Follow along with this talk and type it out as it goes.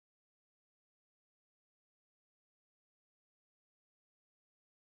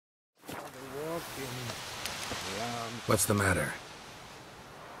What's the matter?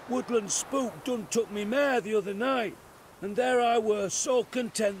 Woodland Spook done took me mare the other night, and there I were, so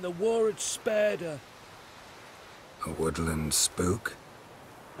content the war had spared her. A woodland spook?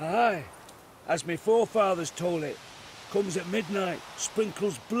 Aye, as me forefathers told it. Comes at midnight,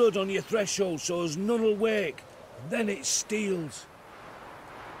 sprinkles blood on your threshold so as none'll wake, then it steals.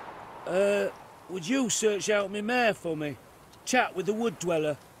 Would you search out me mare for me? Chat with the wood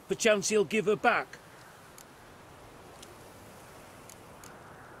dweller, perchance he'll give her back.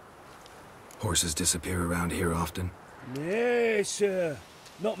 Horses disappear around here often? Nay, sir.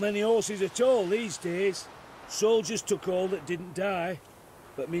 Not many horses at all these days. Soldiers took all that didn't die.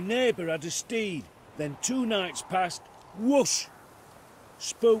 But me neighbour had a steed. Then 2 nights passed, whoosh!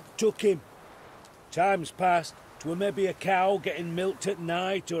 Spook took him. Times passed, 'twere maybe a cow getting milked at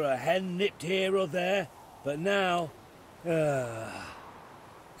night or a hen nipped here or there. But now...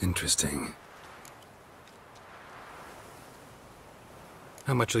 Interesting.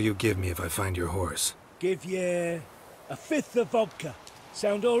 How much will you give me if I find your horse? Give ye a 5th of vodka.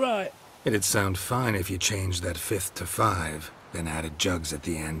 Sound all right? It'd sound fine if you changed that 5th to 5, then added jugs at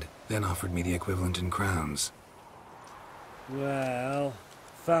the end, then offered me the equivalent in crowns. Well,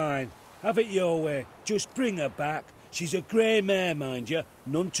 fine. Have it your way. Just bring her back. She's a grey mare, mind you.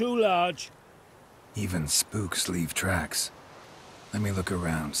 None too large. Even spooks leave tracks. Let me look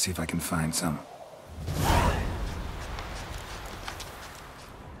around, see if I can find some.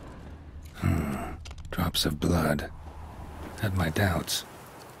 Drops of blood. Had my doubts.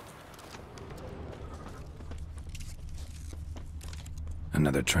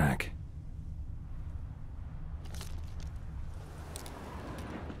 Another track.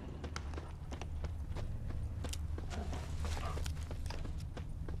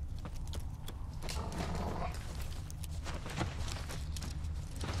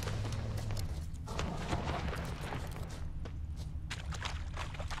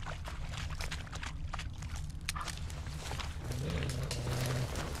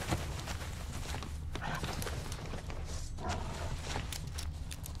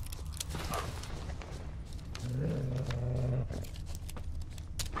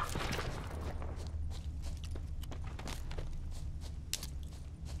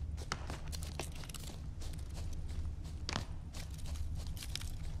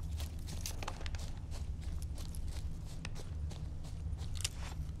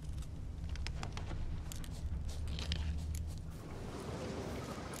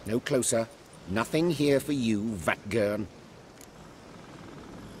 No closer. Nothing here for you, Vatgern.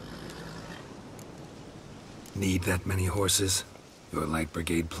 Need that many horses? Your light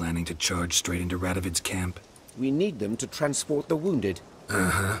brigade planning to charge straight into Radovid's camp? We need them to transport the wounded.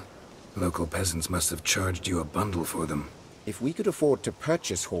 Uh-huh. Local peasants must have charged you a bundle for them. If we could afford to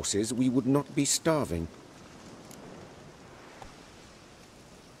purchase horses, we would not be starving.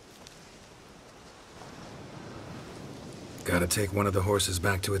 Gotta take one of the horses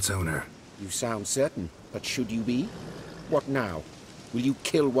back to its owner. You sound certain, but should you be? What now? Will you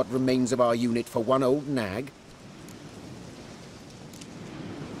kill what remains of our unit for one old nag?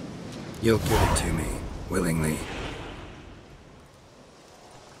 You'll give it to me, willingly.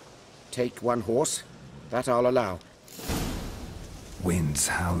 Take one horse. That I'll allow. Wind's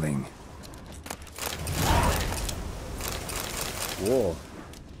howling. War.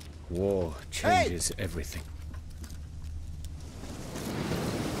 War changes everything.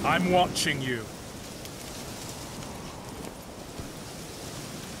 I'm watching you.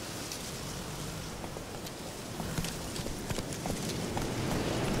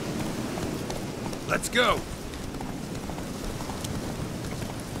 Let's go!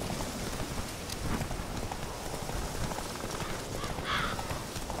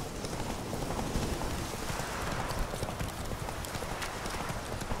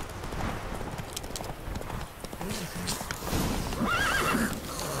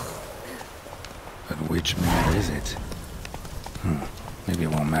 But which mare is it? Maybe it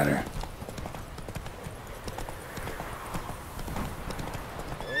won't matter.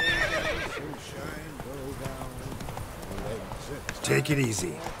 Take it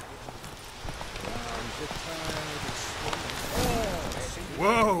easy.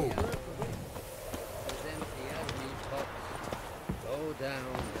 Whoa! Go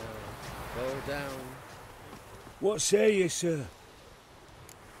down now. Go down. What say you, sir?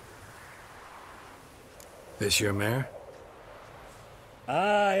 This your mare?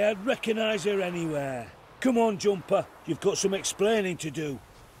 Aye, I'd recognise her anywhere. Come on, Jumper. You've got some explaining to do.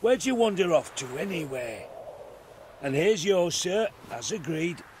 Where'd you wander off to, anyway? And here's yours, sir, as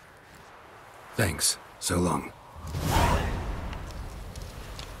agreed. Thanks. So long.